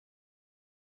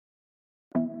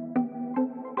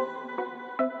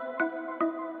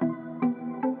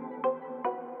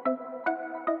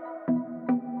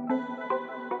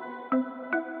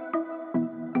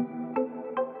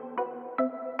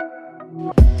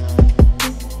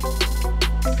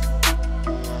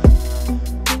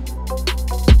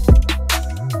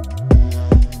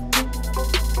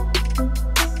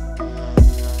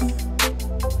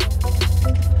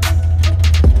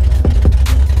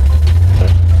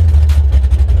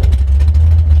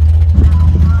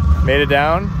Made it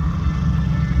down.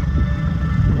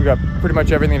 We got pretty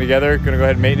much everything together. Gonna go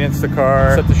ahead and maintenance the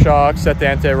car, set the shocks, set the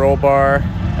anti-roll bar,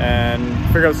 and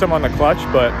figure out something on the clutch,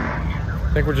 but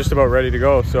I think we're just about ready to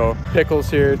go. So Pickle's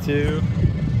here too.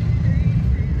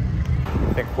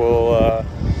 I think we'll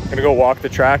gonna go walk the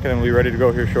track and then we'll be ready to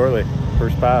go here shortly.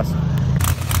 First pass.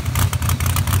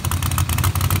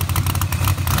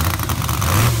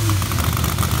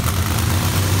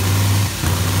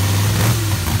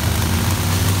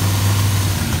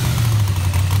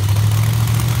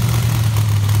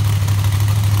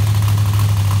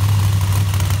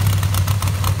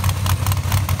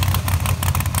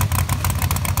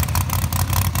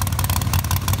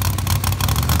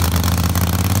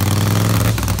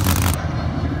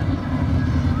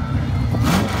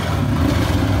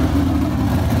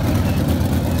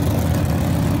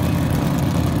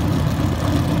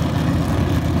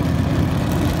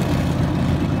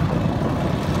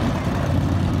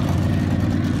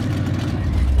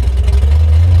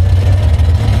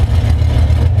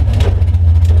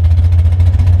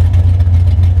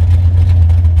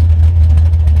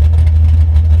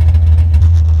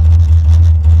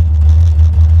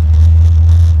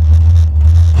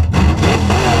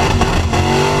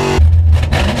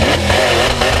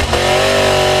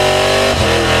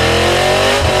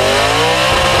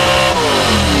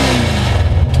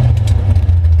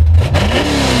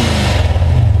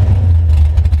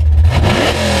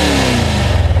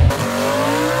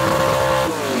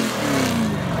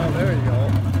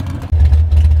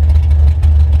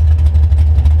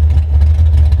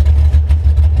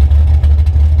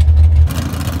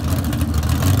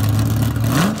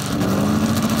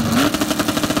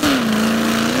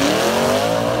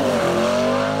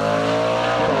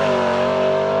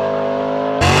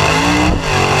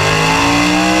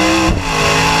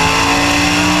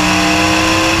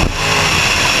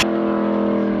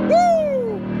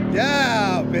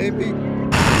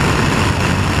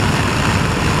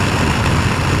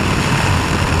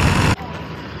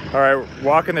 All right,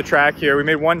 walking the track here. We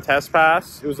made one test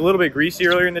pass. It was a little bit greasy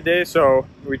earlier in the day, so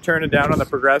we turned it down on the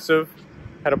progressive,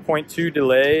 had a 0.2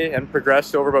 delay and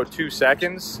progressed over about 2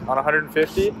 seconds on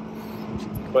 150.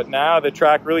 But now the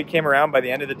track really came around by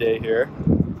the end of the day here.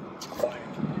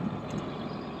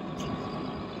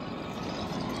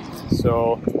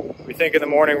 So we think in the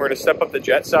morning we're gonna step up the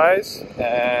jet size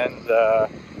and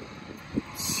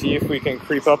see if we can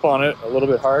creep up on it a little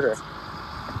bit harder.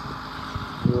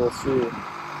 We'll see.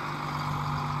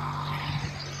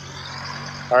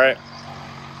 All right,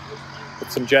 get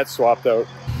some jets swapped out.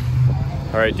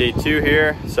 All right, day 2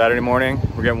 here, Saturday morning.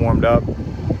 We're getting warmed up,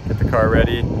 get the car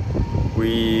ready.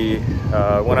 We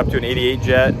went up to an 88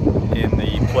 jet in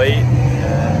the plate. I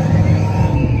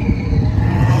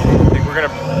think we're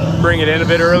gonna bring it in a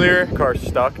bit earlier. Car's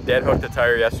stuck, dead hooked the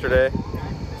tire yesterday.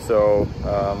 So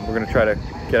we're gonna try to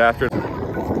get after it.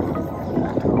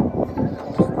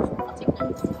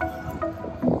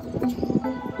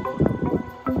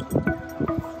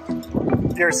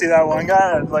 You ever see that one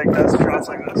guy that like does shots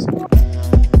like this?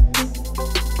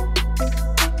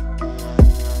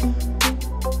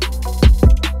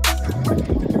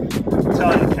 I'm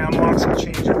telling you, cam locks will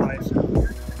change your life.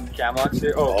 Cam locks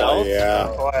here? Oh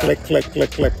yeah. Oh, yeah. Click, click, click,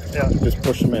 click. Yeah. Just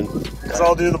push them in. Because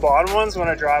I'll do the bottom ones when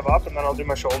I drive up, and then I'll do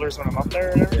my shoulders when I'm up there.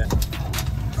 Or whatever. Yeah.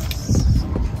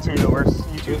 It's gonna be the worst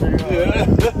YouTube video.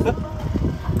 Yeah.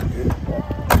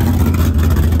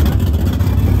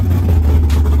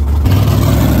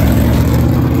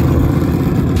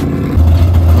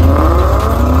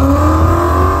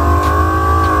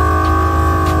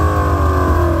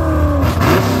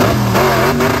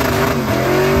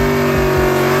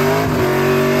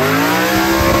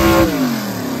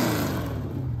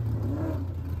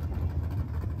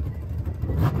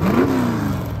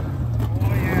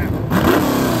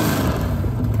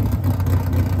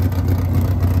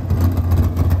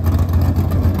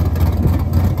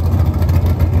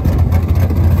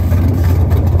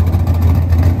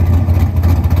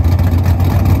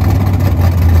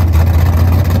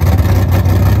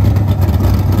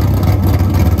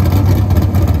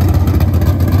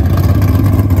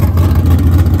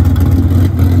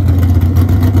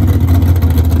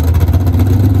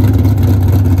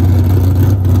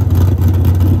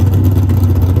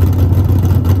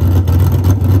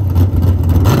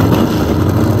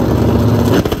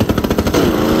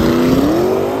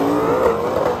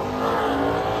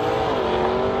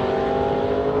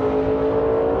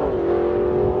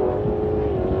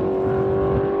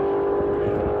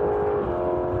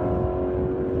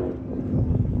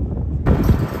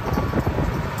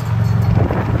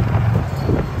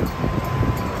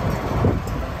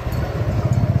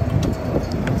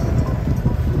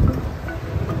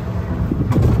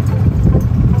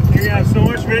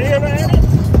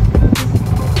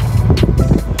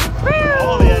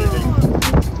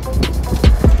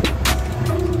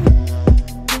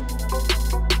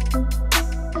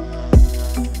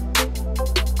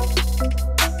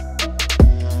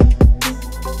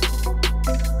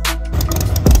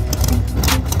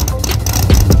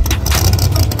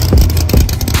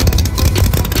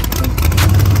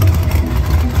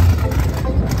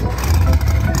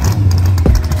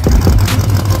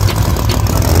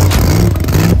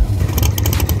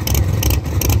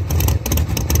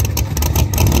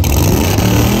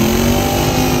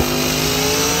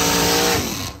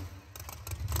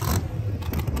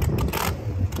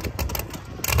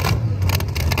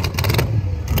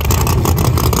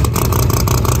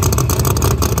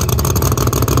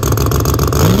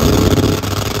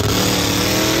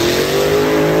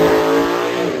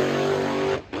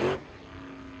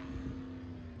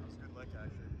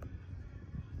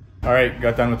 All right,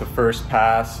 got done with the first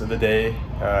pass of the day.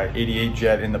 88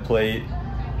 jet in the plate,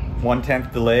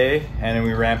 1/10 delay, and then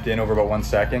we ramped in over about 1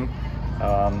 second.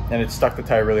 And it stuck the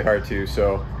tire really hard too,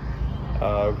 so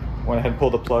went ahead and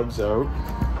pulled the plugs out.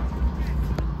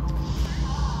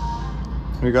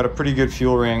 We got a pretty good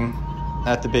fuel ring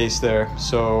at the base there,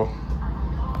 so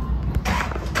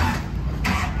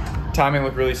timing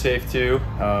looked really safe too.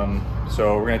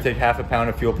 So we're gonna take 1/2 pound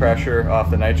of fuel pressure off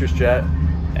the nitrous jet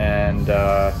and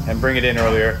bring it in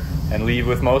earlier and leave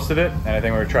with most of it. And I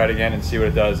think we're gonna try it again and see what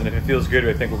it does. And if it feels good,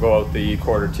 I think we'll go out the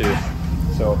quarter too.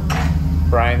 So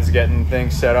Brian's getting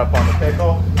things set up on the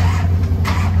pickle,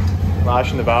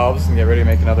 lashing the valves, and get ready to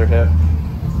make another hit.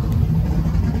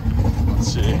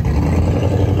 Let's see.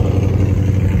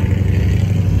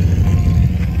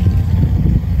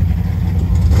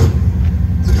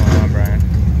 What's going on, Brian?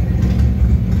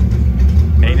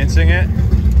 Maintenancing it?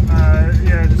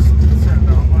 Yeah, just set them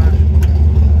out.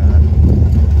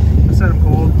 I set them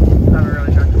cold. Haven't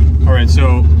really checked them. All right,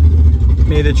 so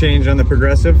made the change on the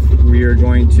progressive. We are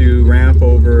going to ramp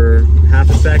over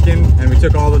 1/2 second, and we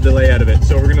took all the delay out of it.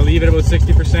 So we're gonna leave it about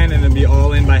 60% and then be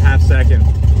all in by 1/2 second.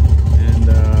 And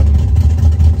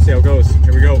see how it goes.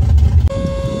 Here we go. All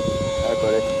right,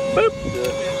 buddy. Boop. Do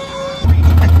it.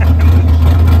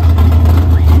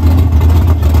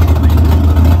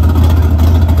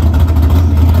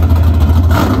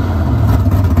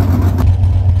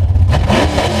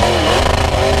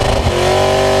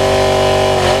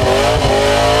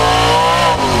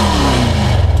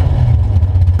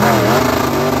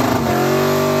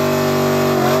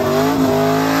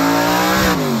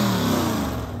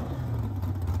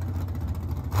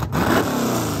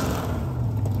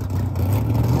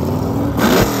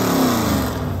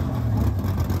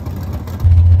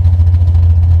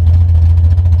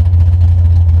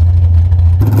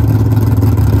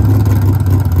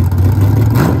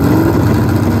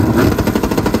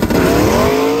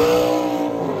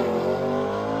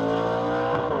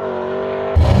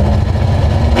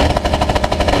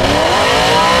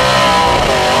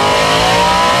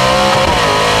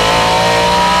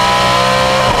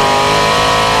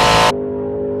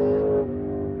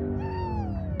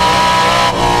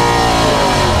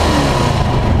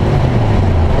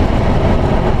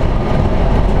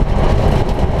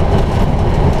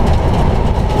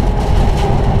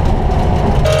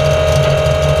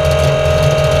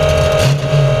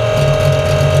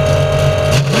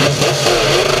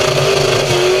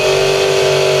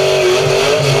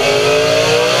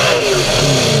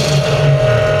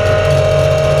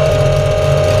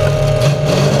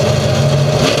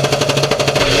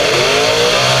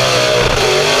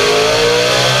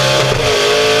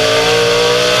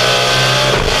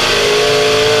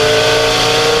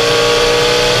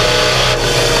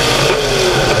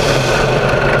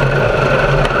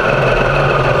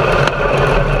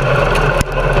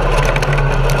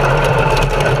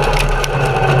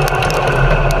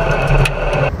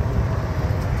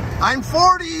 I'm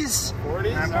 40s.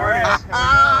 40s? I'm all right.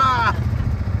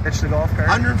 Hitch the golf cart.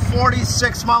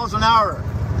 146 miles an hour.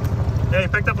 Yeah, you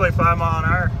picked up like 5 miles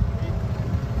an hour.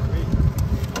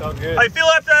 Sounds good. How you feel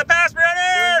after that pass,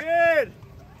 Brandon? Good.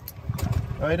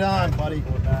 Right on, buddy.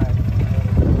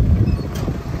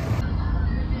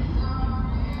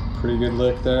 Pretty good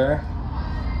lick there.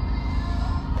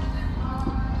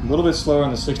 A little bit slower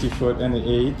on the 60 foot and the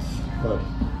 8th, but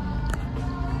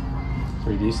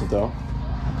pretty decent though.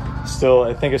 Still,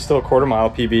 I think it's still a 1/4 mile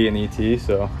PB in ET,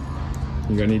 so.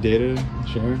 You got any data to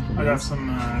share? I got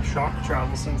some shock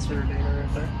travel sensor data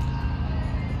right there.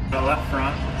 The left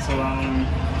front, so that one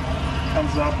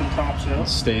comes up and tops out.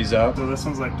 Stays up. So this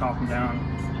one's like top and down.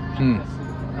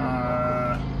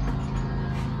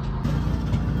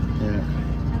 Yeah.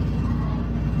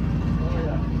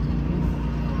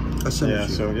 Yeah,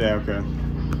 so, yeah, okay.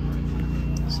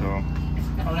 So.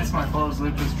 At least my closed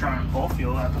loop is trying to pull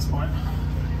fuel at this point.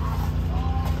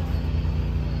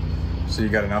 So you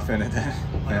got enough in it then?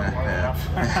 Yeah.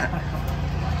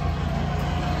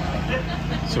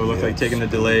 So it looked like taking the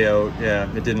delay out, yeah,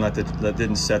 it didn't that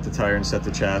didn't set the tire and set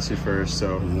the chassis first,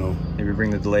 so maybe bring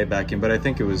the delay back in. But I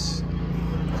think it was,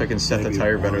 if I can set the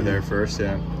tire better there first,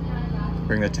 yeah.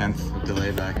 Bring the 10th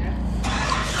delay back.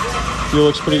 Fuel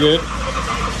looks pretty good.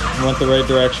 Went the right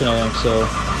direction, I think, so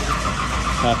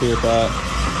happy with that.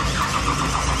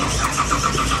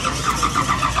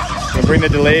 We'll bring the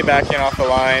delay back in off the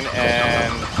line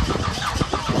and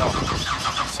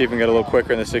see if we can get a little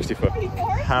quicker in the 60 foot.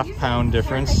 1/2 pound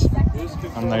difference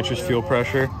on nitrous fuel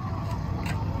pressure.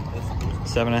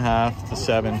 7.5 to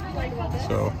 7.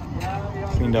 So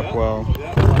cleaned up well.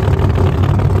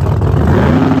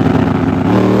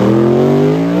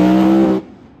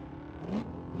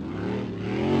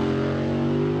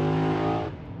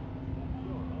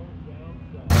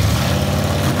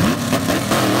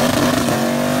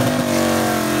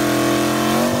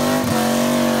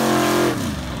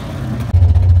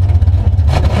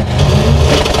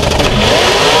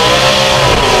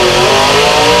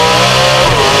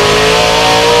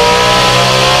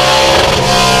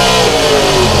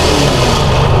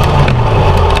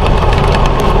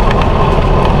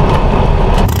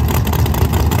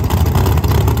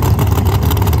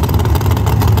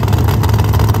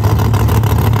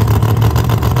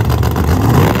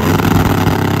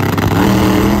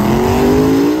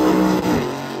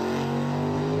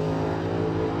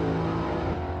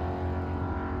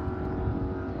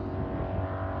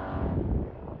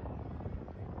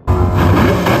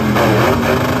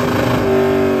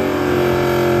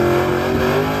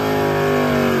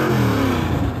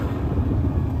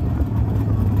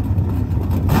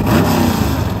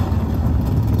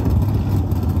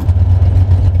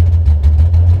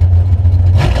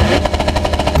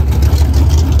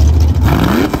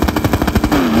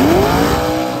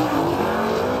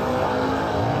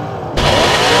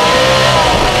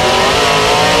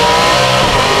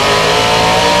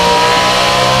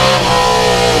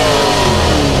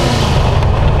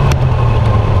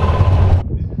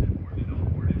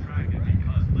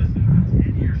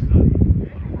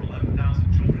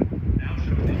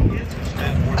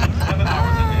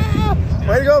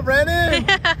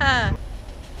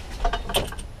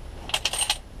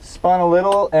 spun a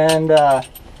little, and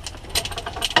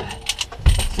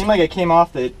seemed like it came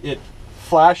off the, it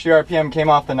flashed the RPM, came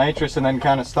off the nitrous, and then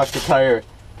kind of stuck the tire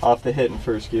off the hit in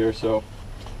first gear. So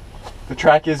the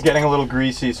track is getting a little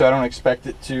greasy, so I don't expect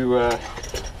it to,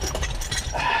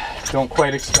 don't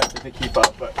quite expect it to keep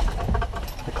up, but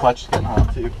the clutch is getting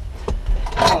hot too.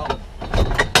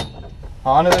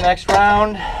 On to the next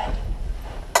round.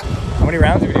 How many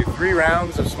rounds did we do? 3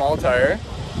 rounds of small tire.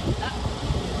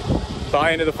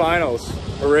 Buy into the finals.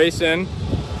 We're racing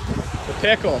the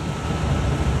pickle.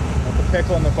 Got the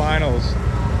pickle in the finals.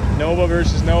 Nova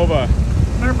versus Nova.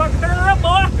 Better fucking turn it up,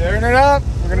 boy! Turn it up.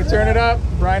 We're gonna turn it up.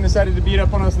 Brian decided to beat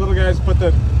up on us little guys, put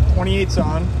the 28s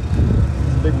on.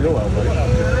 Big wheel well, buddy. Turn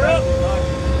it up!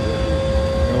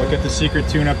 I'm gonna look at the secret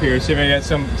tune up here, see if I get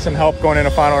some help going in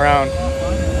a final round.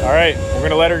 All right, we're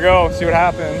gonna let her go, see what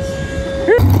happens.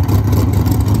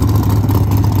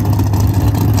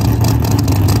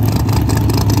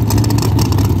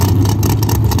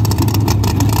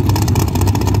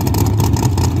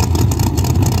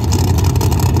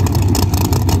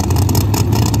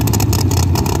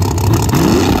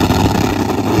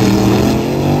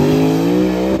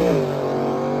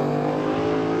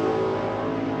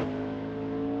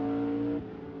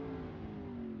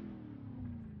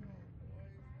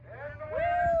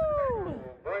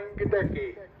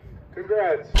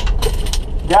 Congrats.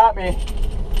 Got me.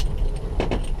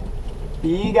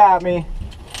 You got me.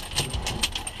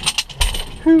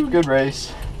 Whew, good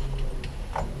race.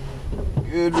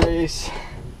 Good race.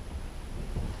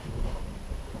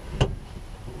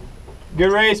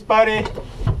 Good race, buddy.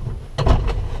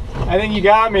 I think you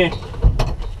got me.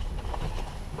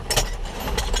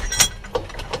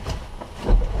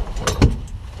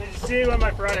 Did you see when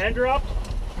my front end dropped?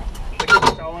 Did you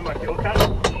tell when my fuel cut?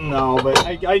 No, but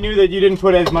I knew that you didn't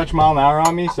put as much mile an hour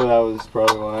on me, so that was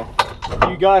probably why.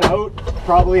 You got out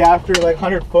probably after like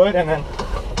 100 foot, and then. I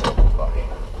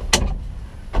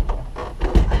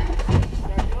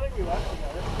feel like we left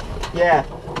together. Yeah,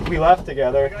 we left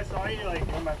together. Like I saw you like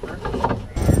in my first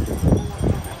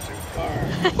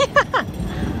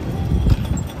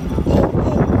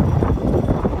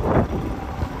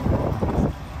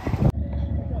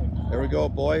There we go,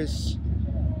 boys.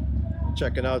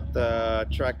 Checking out the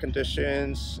track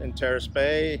conditions in Terrace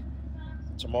Bay.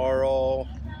 Tomorrow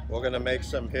we're gonna make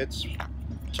some hits,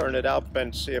 turn it up,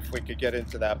 and see if we could get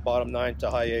into that bottom 9 to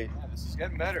high 8. This is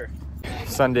getting better.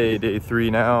 Sunday, day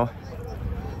 3 now.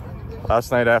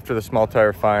 Last night after the small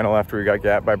tire final, after we got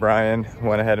gapped by Brian,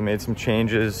 went ahead and made some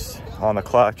changes on the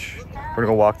clutch. We're gonna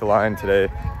go walk the line today,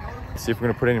 see if we're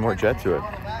gonna put any more jet to it.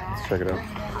 Let's check it out.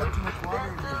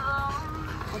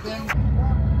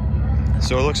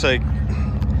 So it looks like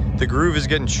the groove is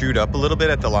getting chewed up a little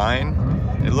bit at the line.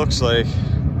 It looks like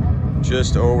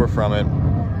just over from it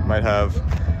might have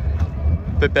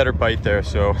a bit better bite there,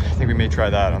 so I think we may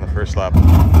try that on the first lap.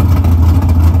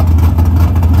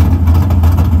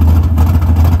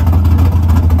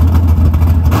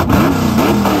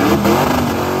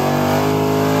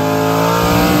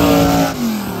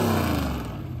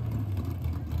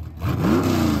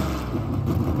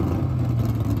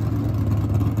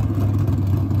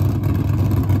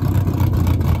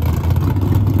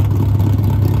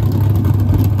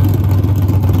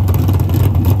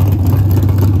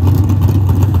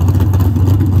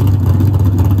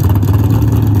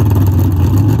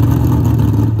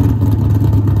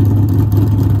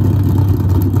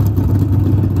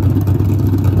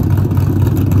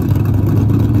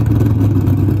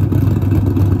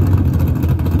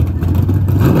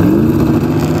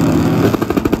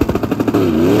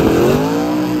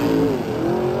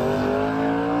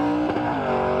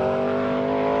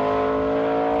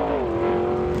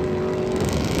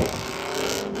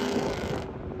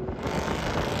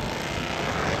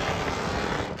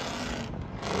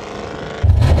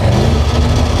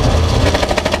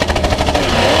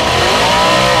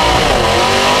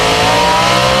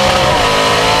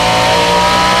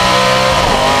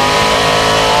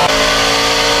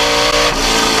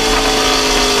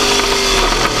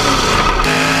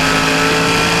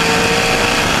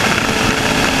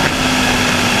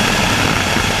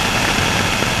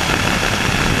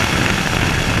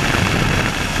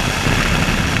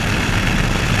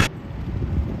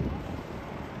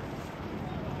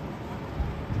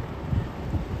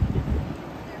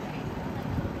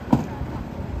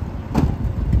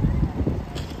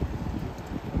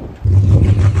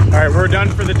 All right, we're done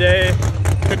for the day.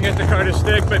 Couldn't get the car to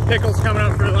stick, but Pickle's coming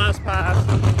up for the last pass.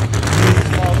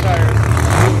 Small tires.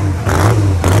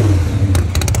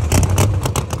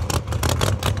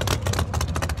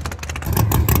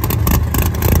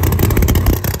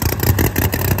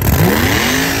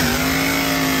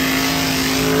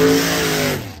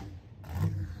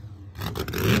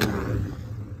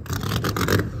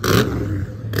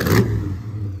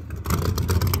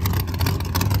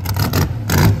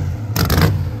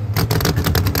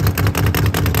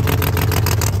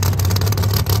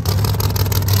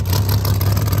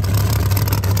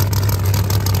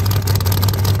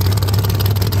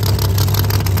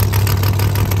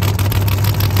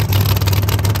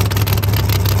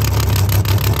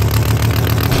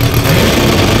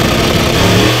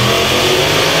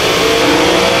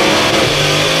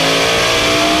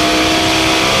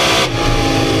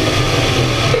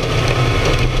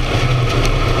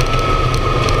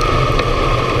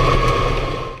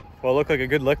 like a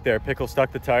good look there. Pickle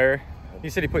stuck the tire. He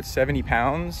said he put 70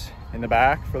 pounds in the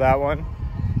back for that one.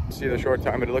 See the short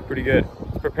time, but it looked pretty good.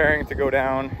 He's preparing to go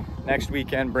down next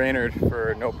weekend, Brainerd,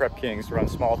 for No Prep Kings to run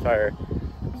small tire.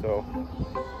 So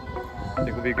I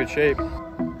think we'll be in good shape.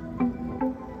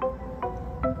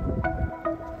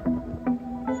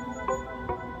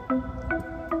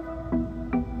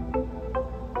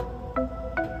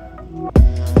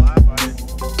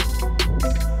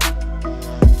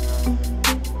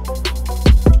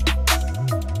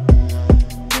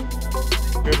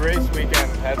 Good race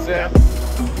weekend. That's it.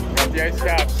 Got the ice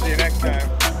caps. See you